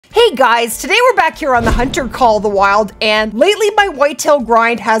Hey guys, today we're back here on the Hunter Call of the Wild, and lately my whitetail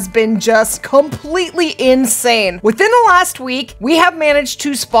grind has been just completely insane. Within the last week, we have managed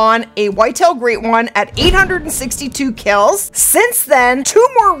to spawn a whitetail great one at 862 kills. Since then, 2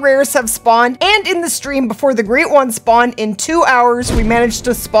 more rares have spawned, and in the stream before the great one spawned in 2 hours, we managed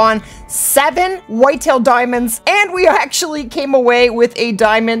to spawn 7 whitetail diamonds, and we actually came away with a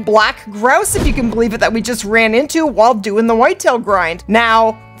diamond black grouse, if you can believe it, that we just ran into while doing the whitetail grind.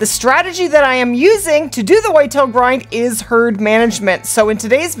 Now, the strategy that I am using to do the whitetail grind is herd management. So in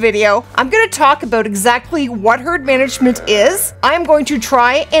today's video, I'm going to talk about exactly what herd management is. I'm going to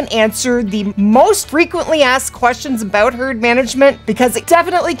try and answer the most frequently asked questions about herd management because it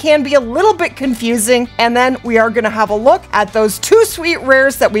definitely can be a little bit confusing. And then we are going to have a look at those 2 sweet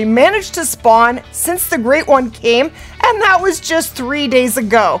rares that we managed to spawn since the great one came, and that was just 3 days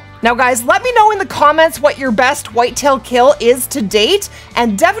ago. Now guys, let me know in the comments what your best whitetail kill is to date,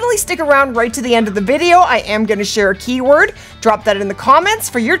 and definitely stick around right to the end of the video. I am going to share a keyword. Drop that in the comments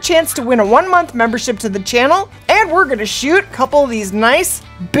for your chance to win a 1-month membership to the channel, and we're going to shoot a couple of these nice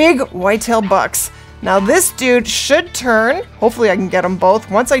big whitetail bucks. Now this dude should turn. Hopefully I can get them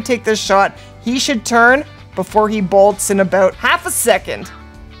both. Once I take this shot, he should turn before he bolts in about half a second.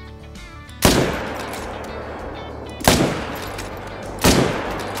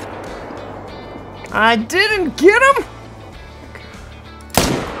 I didn't get him.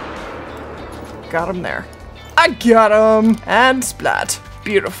 Got him there. I got him. And splat.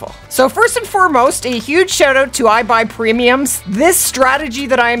 Beautiful. So first and foremost, a huge shout out to I Buy Premiums. This strategy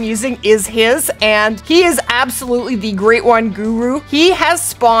that I am using is his, and he is absolutely the great one guru. He has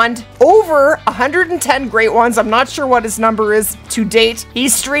spawned over 110 great ones. I'm not sure what his number is to date. He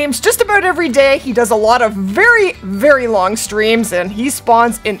streams just about every day. He does a lot of very, very long streams, and he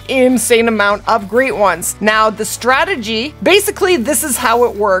spawns an insane amount of great ones. Now, the strategy, basically this is how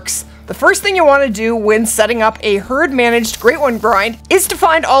it works. The first thing you want to do when setting up a herd managed great one grind is to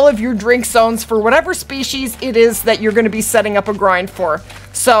find all of your drink zones for whatever species it is that you're going to be setting up a grind for.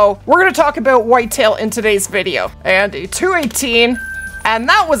 So we're going to talk about whitetail in today's video. And a 218. And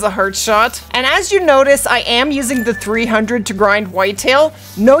that was a hurt shot. And as you notice, I am using the 300 to grind whitetail.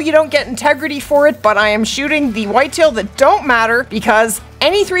 No, you don't get integrity for it, but I am shooting the whitetail that don't matter because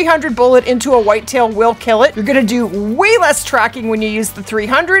any 300 bullet into a whitetail will kill it. You're gonna do way less tracking when you use the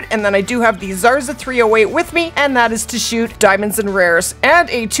 300, and then I do have the Zarza 308 with me, and that is to shoot diamonds and rares. And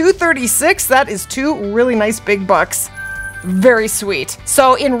a 236, that is 2 really nice big bucks. Very sweet.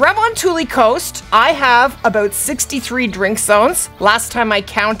 So in Revontuli Coast, I have about 63 drink zones last time I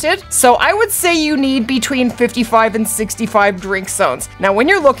counted. So I would say you need between 55 and 65 drink zones. Now when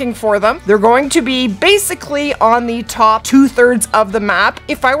you're looking for them, they're going to be basically on the top 2/3 of the map.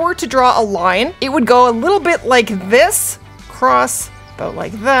 If I were to draw a line, it would go a little bit like this, cross about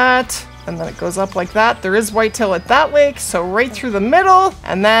like that, and then it goes up like that. There is whitetail at that lake, so right through the middle,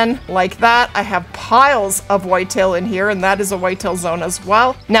 and then like that, I have piles of whitetail in here, and that is a whitetail zone as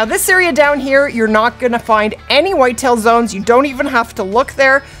well. Now this area down here, you're not gonna find any whitetail zones. You don't even have to look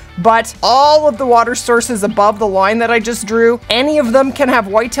there. But all of the water sources above the line that I just drew, any of them can have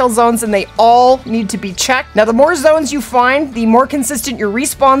whitetail zones, and they all need to be checked. Now, the more zones you find, the more consistent your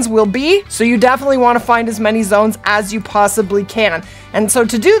respawns will be, so you definitely want to find as many zones as you possibly can. And so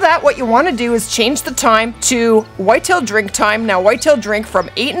to do that, what you want to do is change the time to whitetail drink time. Now, whitetail drink from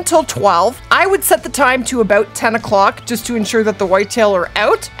 8 until 12. I would set the time to about 10 o'clock just to ensure that the whitetail are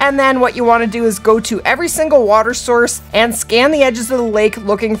out. And then what you want to do is go to every single water source and scan the edges of the lake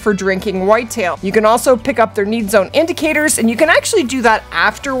looking for drinking whitetail. You can also pick up their need zone indicators, and you can actually do that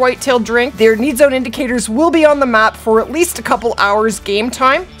after whitetail drink. Their need zone indicators will be on the map for at least a couple hours game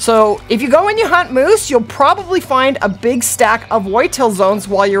time. So if you go and you hunt moose, you'll probably find a big stack of whitetail zones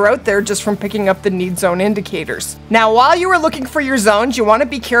while you're out there just from picking up the need zone indicators. Now, while you are looking for your zones, you want to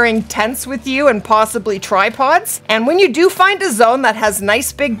be carrying tents with you and possibly tripods. And when you do find a zone that has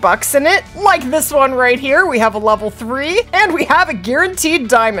nice big bucks in it, like this one right here, we have a level 3 and we have a guaranteed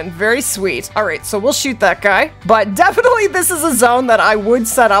diamond. Very sweet. All right, so we'll shoot that guy. But definitely this is a zone that I would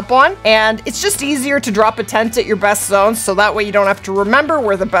set up on, and it's just easier to drop a tent at your best zones, so that way you don't have to remember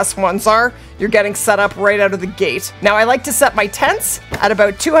where the best ones are. You're getting set up right out of the gate. Now, I like to set my tents at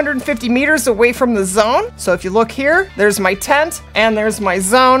about 250 meters away from the zone. So if you look here, there's my tent and there's my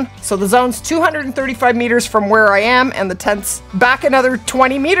zone. So the zone's 235 meters from where I am, and the tent's back another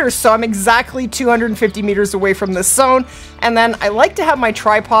 20 meters. So I'm exactly 250 meters away from this zone. And then I like to have my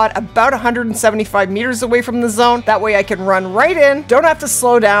tripod about 175 meters away from the zone. That way I can run right in, don't have to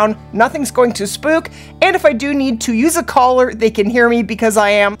slow down, nothing's going to spook. And if I do need to use a collar, they can hear me because I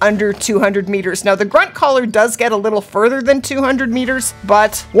am under 200 meters. Now, the grunt collar does get a little further than 200 meters,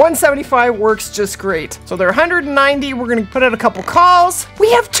 but 175 works just great. So they're 190. We're going to put out a couple calls.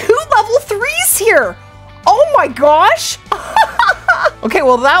 We have 2 level 3s here. Oh my gosh. Okay,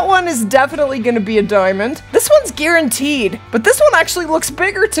 well, that one is definitely going to be a diamond. This one's guaranteed, but this one actually looks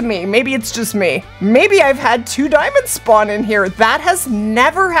bigger to me. Maybe it's just me. Maybe I've had 2 diamonds spawn in here. That has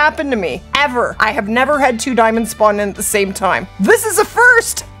never happened to me, ever. I have never had 2 diamonds spawn in at the same time. This is a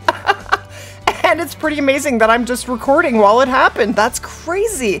first. And it's pretty amazing that I'm just recording while it happened. That's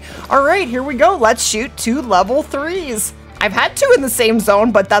crazy. All right, here we go. Let's shoot 2 level 3s. I've had 2 in the same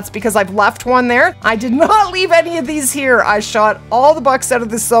zone, but that's because I've left one there. I did not leave any of these here. I shot all the bucks out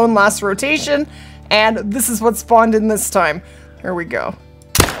of this zone last rotation, and this is what spawned in this time. Here we go.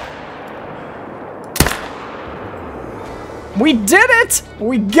 We did it!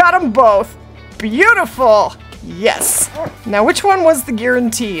 We got them both. Beautiful. Yes. Now, which one was the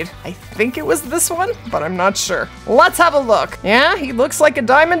guaranteed? I think it was this one, but I'm not sure. Let's have a look. Yeah, he looks like a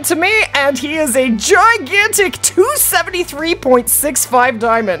diamond to me, and he is a gigantic 273.65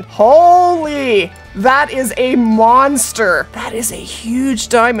 diamond. Holy, that is a monster. That is a huge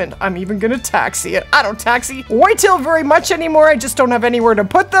diamond. I'm even gonna taxi it. I don't taxi whitetail very much anymore. I just don't have anywhere to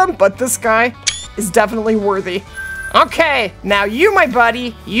put them, but this guy is definitely worthy. Okay, now you, my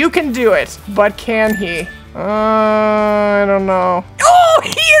buddy, you can do it, but can he? I don't know. Oh, he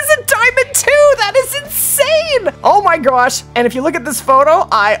is a diamond too! That is insane! Oh my gosh. And if you look at this photo,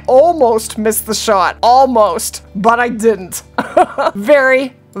 I almost missed the shot. Almost. But I didn't.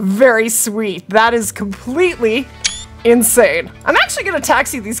 Very, very sweet. That is completely insane. I'm actually going to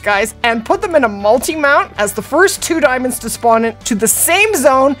taxi these guys and put them in a multi-mount as the first 2 diamonds to spawn into the same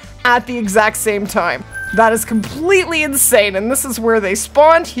zone at the exact same time. That is completely insane, and this is where they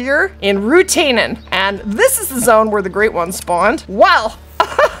spawned here in Revontuli. And this is the zone where the Great One spawned. Wow!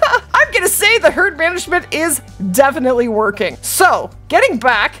 I'm gonna say the herd management is definitely working. So, getting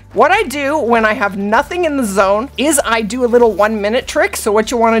back, what I do when I have nothing in the zone is I do a little 1-minute trick. So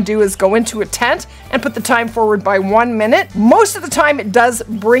what you want to do is go into a tent and put the time forward by 1 minute. Most of the time it does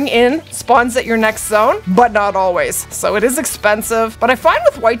bring in spawns at your next zone, but not always. So it is expensive, but I find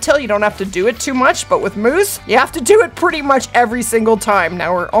with whitetail you don't have to do it too much, but with moose, you have to do it pretty much every single time.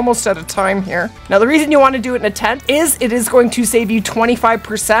 Now we're almost out of time here. Now the reason you want to do it in a tent is it is going to save you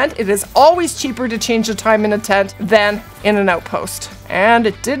 25%. It is always cheaper to change the time in a tent than in an outpost. And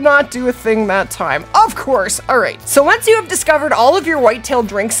it did not do a thing that time. Of course. All right. So once you have discovered all of your whitetail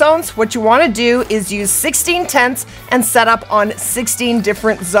drink zones, what you want to do is use 16 tents and set up on 16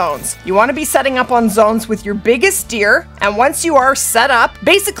 different zones. You want to be setting up on zones with your biggest deer. And once you are set up,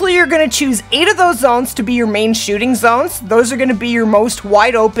 basically you're going to choose 8 of those zones to be your main shooting zones. Those are going to be your most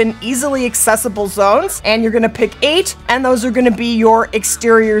wide open, easily accessible zones. And you're going to pick 8, and those are going to be your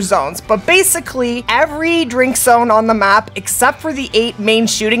exterior zones. But basically every drink zone on the map, except for the 8 main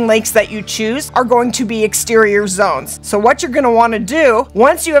shooting lakes that you choose, are going to be exterior zones. So what you're going to want to do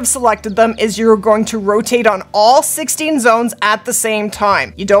once you have selected them is you're going to rotate on all 16 zones at the same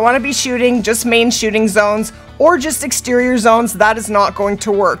time. You don't want to be shooting just main shooting zones or just exterior zones. That is not going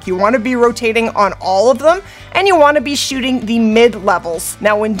to work. You want to be rotating on all of them, and you want to be shooting the mid levels.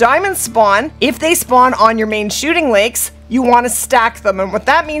 Now when diamonds spawn, if they spawn on your main shooting lakes, you want to stack them, and what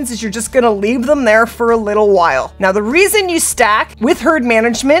that means is you're just going to leave them there for a little while. Now the reason you stack with herd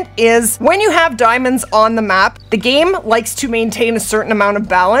management is when you have diamonds on the map, the game likes to maintain a certain amount of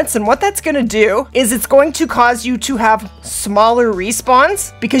balance, and what that's going to do is it's going to cause you to have smaller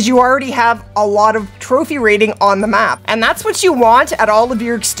respawns because you already have a lot of trophy rating on the map. And that's what you want at all of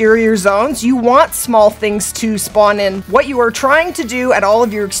your exterior zones. You want small things to spawn in. What you are trying to do at all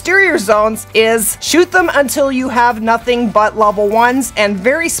of your exterior zones is shoot them until you have nothing but level 1s and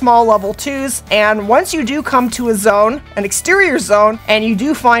very small level 2s. And once you do come to a zone, an exterior zone, and you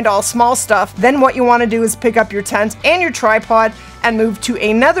do find all small stuff, then what you want to do is pick up your tent and your tripod and move to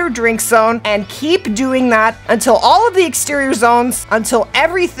another drink zone and keep doing that until all of the exterior zones, until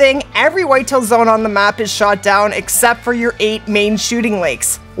every whitetail zone on the map is shot down except for your 8 main shooting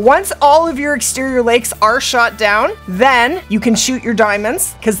lakes. Once all of your exterior lakes are shot down, then you can shoot your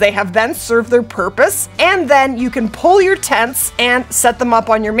diamonds because they have then served their purpose, and then you can pull your tents and set them up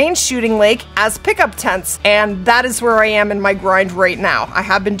on your main shooting lake as pickup tents. And that is where I am in my grind right now. I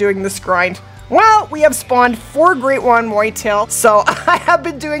have been doing this grind. Well, we have spawned 4 Great One whitetail, so I have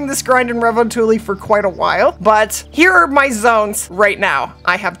been doing this grind in Revontuli for quite a while, but here are my zones right now.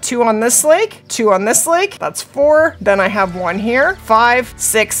 I have 2 on this lake, 2 on this lake, that's 4, then I have 1 here, 5,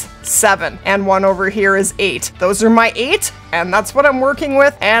 6, 7, and one over here is 8. Those are my 8, and that's what I'm working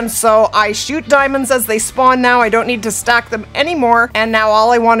with. And so I shoot diamonds as they spawn now. I don't need to stack them anymore. And now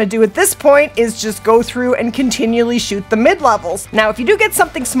all I want to do at this point is just go through and continually shoot the mid-levels. Now, if you do get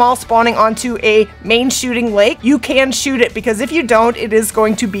something small spawning onto a main shooting lake, you can shoot it, because if you don't, it is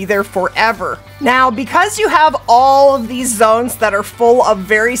going to be there forever. Now, because you have all of these zones that are full of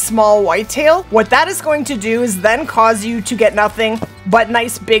very small whitetail, what that is going to do is then cause you to get nothing but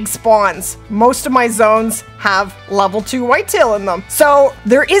nice big spawns. Most of my zones have level 2 whitetail in them. So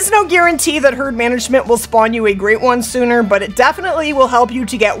there is no guarantee that herd management will spawn you a great one sooner, but it definitely will help you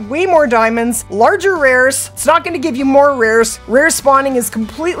to get way more diamonds, larger rares. It's not going to give you more rares. Rare spawning is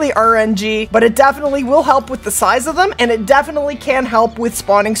completely RNG, but it definitely will help with the size of them, and it definitely can help with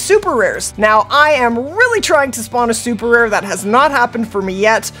spawning super rares. Now, I am really trying to spawn a super rare. That has not happened for me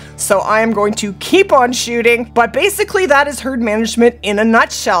yet, so I am going to keep on shooting. But basically, that is herd management in a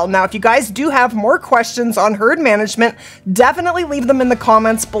nutshell. Now, if you guys do have more questions on herd management, definitely leave them in the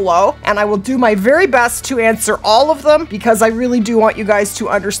comments below, and I will do my very best to answer all of them, because I really do want you guys to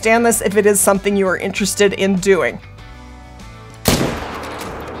understand this if it is something you are interested in doing.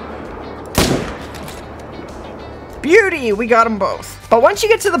 Beauty, we got them both. But once you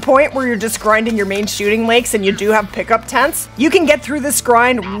get to the point where you're just grinding your main shooting lakes and you do have pickup tents, you can get through this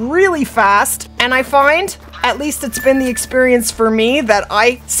grind really fast. And I find, at least it's been the experience for me, that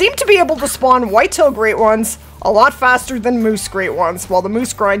I seem to be able to spawn whitetail great ones a lot faster than moose great ones. While the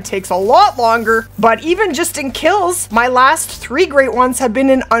moose grind takes a lot longer, but even just in kills, my last 3 great ones have been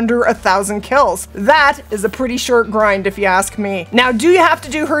in under 1,000 kills. That is a pretty short grind if you ask me. Now, do you have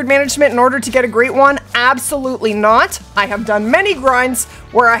to do herd management in order to get a great one? Absolutely not. I have done many grinds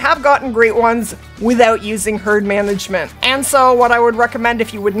where I have gotten great ones without using herd management. And so what I would recommend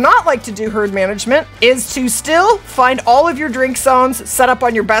if you would not like to do herd management is to still find all of your drink zones, set up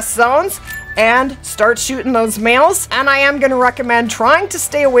on your best zones, and start shooting those males. And I am going to recommend trying to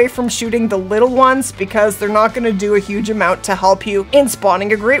stay away from shooting the little ones, because they're not going to do a huge amount to help you in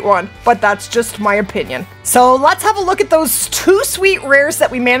spawning a great one. But that's just my opinion. So let's have a look at those 2 sweet rares that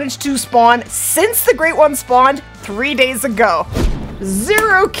we managed to spawn since the great one spawned 3 days ago.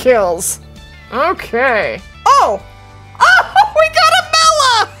 0 kills. Okay. Oh! Oh, we got a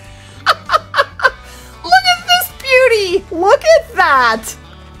Mela! Look at this beauty! Look at that!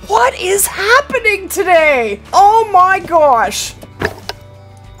 What is happening today? Oh my gosh.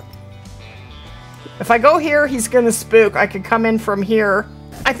 If I go here, he's gonna spook. I could come in from here.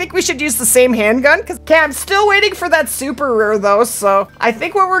 I think we should use the same handgun, because okay, I'm still waiting for that super rare though, so I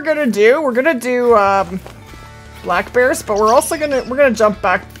think what we're gonna do black bears, but we're also gonna jump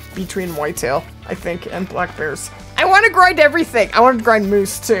back between whitetail, I think, and black bears. I want to grind everything. I want to grind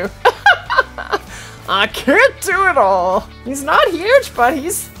moose too. I can't do it all. He's not huge, but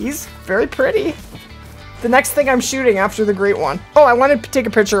he's very pretty. The next thing I'm shooting after the great one. Oh, I want to take a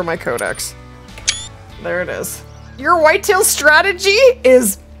picture of my codex. There it is. Your whitetail strategy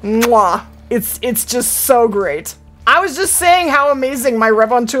is mwah. It's just so great. I was just saying how amazing my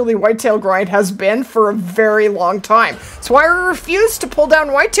Revontuli whitetail grind has been for a very long time. That's why I refuse to pull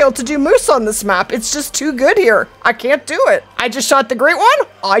down whitetail to do moose on this map. It's just too good here. I can't do it. I just shot the great one.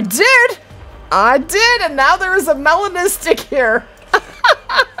 I did, and now there is a melanistic here.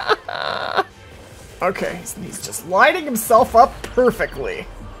 Okay, he's just lining himself up perfectly.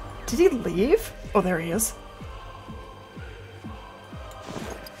 Did he leave? Oh, there he is.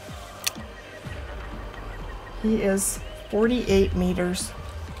 He is 48 meters.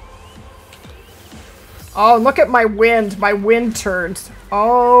 Oh, look at my wind. My wind turned.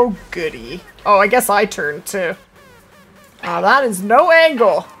 Oh, goody. Oh, I guess I turned too. Oh, that is no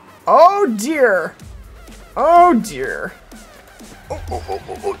angle. Oh, dear. Oh, dear.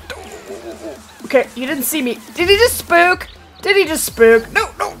 Okay, you didn't see me. Did he just spook? Did he just spook?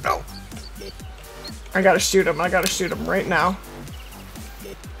 No, no, no. I gotta shoot him. I gotta shoot him right now.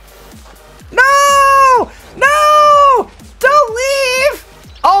 No! No! Don't leave!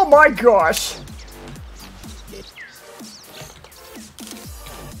 Oh my gosh.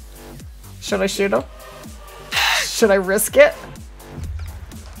 Should I shoot him? Should I risk it?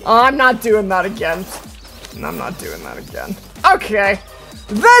 Oh, I'm not doing that again. I'm not doing that again. Okay.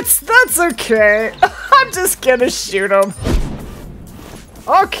 That's okay. I'm just gonna shoot him.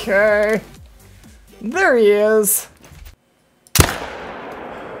 Okay. There he is.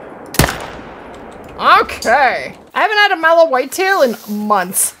 Okay. I haven't had a mellow whitetail in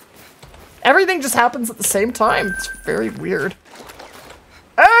months. Everything just happens at the same time. It's very weird.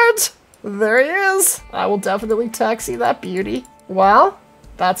 And there he is. I will definitely taxi that beauty. Well,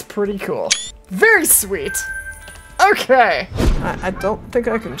 that's pretty cool. Very sweet. Okay. I don't think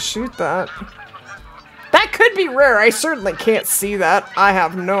I can shoot that. That could be rare. I certainly can't see that. I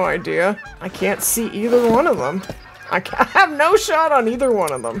have no idea. I can't see either one of them. I have no shot on either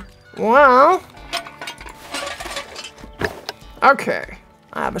one of them. Well. Okay.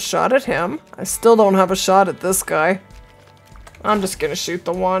 I have a shot at him. I still don't have a shot at this guy. I'm just gonna shoot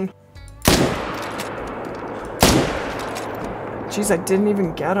the one. Jeez, I didn't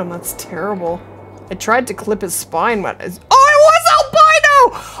even get him. That's terrible. I tried to clip his spine, but oh, it was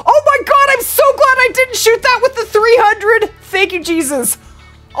albino! Oh my god, I'm so glad I didn't shoot that with the 300. Thank you, Jesus.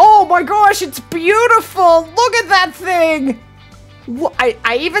 Oh my gosh, it's beautiful. Look at that thing.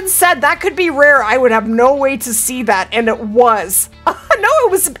 I even said that could be rare. I would have no way to see that, and it was.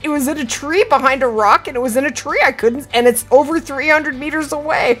 No, it was in a tree behind a rock, and it was in a tree. I couldn't, and it's over 300 meters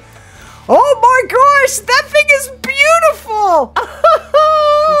away. Oh my gosh, that thing is beautiful!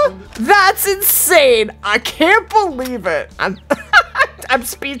 That's insane. I can't believe it. I'm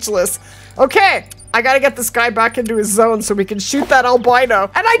speechless. Okay, I gotta get this guy back into his zone so we can shoot that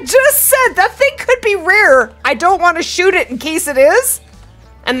albino. And I just said that thing could be rare. I don't want to shoot it in case it is.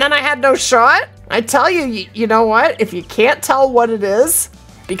 And then I had no shot. I tell you, you know what? If you can't tell what it is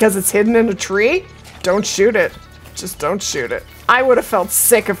because it's hidden in a tree, don't shoot it. Just don't shoot it. I would have felt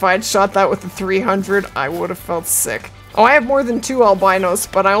sick if I had shot that with the 300. I would have felt sick. Oh, I have more than 2 albinos,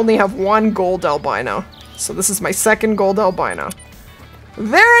 but I only have 1 gold albino. So this is my 2nd gold albino.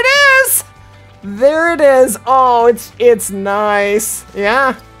 There it is! There it is. Oh, it's nice.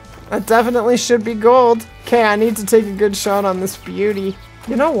 Yeah, that definitely should be gold. Okay, I need to take a good shot on this beauty.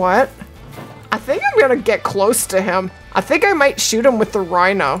 You know what? I think I'm gonna get close to him. I think I might shoot him with the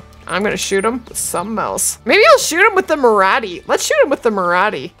rhino. I'm gonna shoot him with something else. Maybe I'll shoot him with the Marati. Let's shoot him with the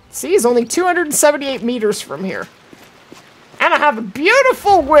Marati. See, he's only 278 meters from here. And I have a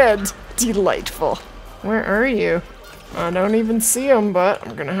beautiful wind. Delightful. Where are you? I don't even see him, but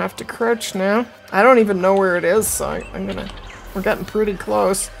I'm gonna have to crouch now. I don't even know where it is, so we're getting pretty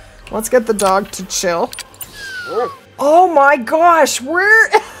close. Let's get the dog to chill. Oh my gosh, where?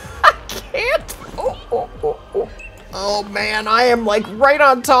 I can't. Oh man, I am like right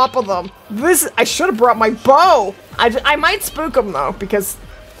on top of them. I should have brought my bow. I might spook him though, because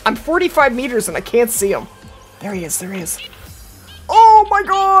I'm 45 meters and I can't see him. There he is, there he is. Oh my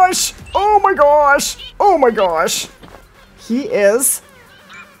gosh, oh my gosh, oh my gosh. He is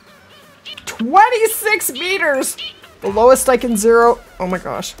 26 meters. The lowest I can zero. Oh my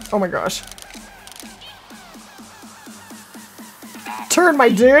gosh, oh my gosh. Turn, my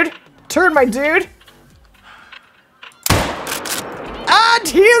dude, turn, my dude. And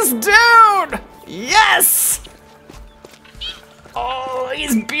he is down! Yes! Oh,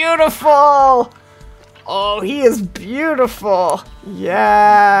 he's beautiful! Oh, he is beautiful!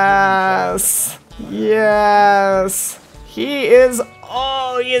 Yes! Yes! He is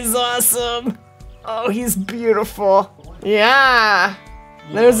awesome! Oh, he's beautiful. Yeah!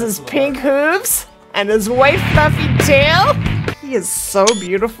 There's his pink hooves and his white fluffy tail. He is so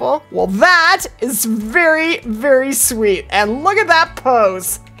beautiful. Well, that is very, very sweet. And look at that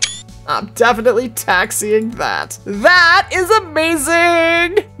pose. I'm definitely taxiing that. That is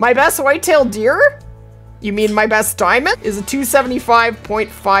amazing. My best whitetail deer? You mean my best diamond? Is a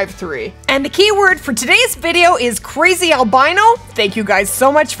 275.53. And the keyword for today's video is crazy albino. Thank you guys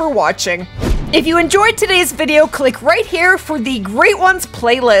so much for watching. If you enjoyed today's video, click right here for the Great Ones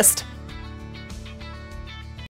playlist.